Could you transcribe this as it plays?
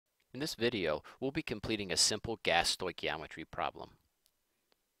In this video, we'll be completing a simple gas stoichiometry problem.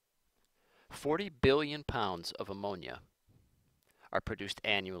 40 billion pounds of ammonia are produced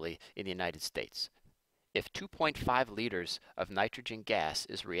annually in the United States. If 2.5 liters of nitrogen gas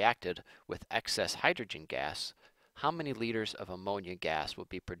is reacted with excess hydrogen gas, how many liters of ammonia gas will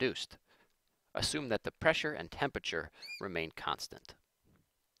be produced? Assume that the pressure and temperature remain constant.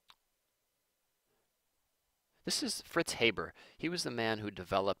 This is Fritz Haber. He was the man who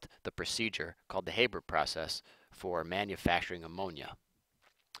developed the procedure called the Haber process for manufacturing ammonia.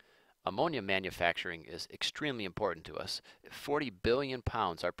 Ammonia manufacturing is extremely important to us. 40 billion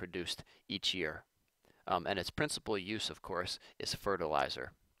pounds are produced each year. And its principal use, of course, is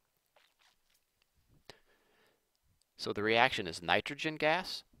fertilizer. So the reaction is nitrogen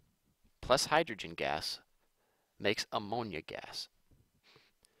gas plus hydrogen gas makes ammonia gas.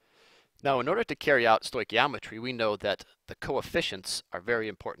 Now, in order to carry out stoichiometry, we know that the coefficients are very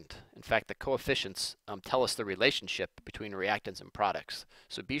important. In fact, the coefficients tell us the relationship between reactants and products.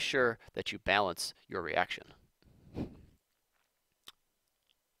 So be sure that you balance your reaction.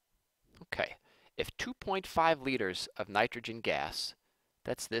 Okay, if 2.5 liters of nitrogen gas,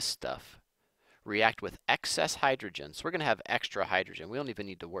 that's this stuff, react with excess hydrogen, so we're going to have extra hydrogen. We don't even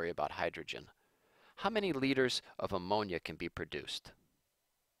need to worry about hydrogen. How many liters of ammonia can be produced?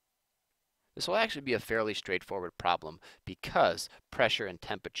 This will actually be a fairly straightforward problem because pressure and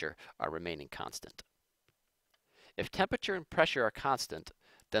temperature are remaining constant. If temperature and pressure are constant,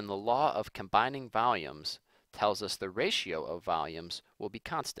 then the law of combining volumes tells us the ratio of volumes will be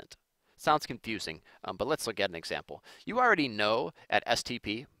constant. Sounds confusing, but let's look at an example. You already know at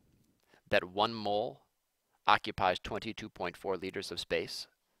STP that 1 mole occupies 22.4 liters of space.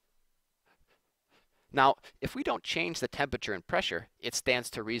 Now, if we don't change the temperature and pressure, it stands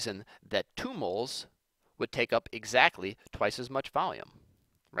to reason that 2 moles would take up exactly twice as much volume,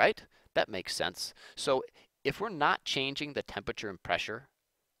 right? That makes sense. So if we're not changing the temperature and pressure,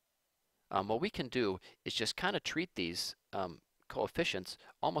 what we can do is just kind of treat these coefficients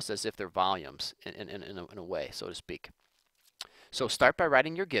almost as if they're volumes in a way, so to speak. So start by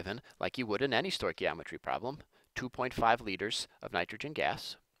writing your given, like you would in any stoichiometry problem, 2.5 liters of nitrogen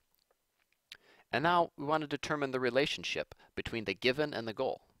gas. And now we want to determine the relationship between the given and the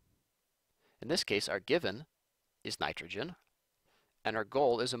goal. In this case, our given is nitrogen, and our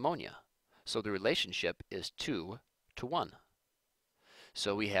goal is ammonia. So the relationship is 2 to 1.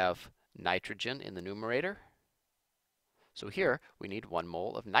 So we have nitrogen in the numerator. So here we need 1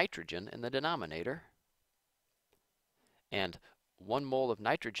 mole of nitrogen in the denominator. And 1 mole of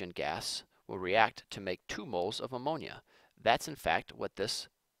nitrogen gas will react to make 2 moles of ammonia. That's in fact what this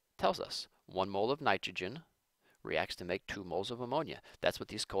tells us. 1 mole of nitrogen reacts to make 2 moles of ammonia. That's what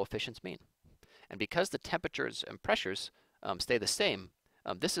these coefficients mean. And because the temperatures and pressures stay the same,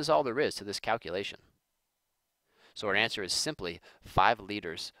 this is all there is to this calculation. So our answer is simply 5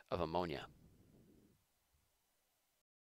 liters of ammonia.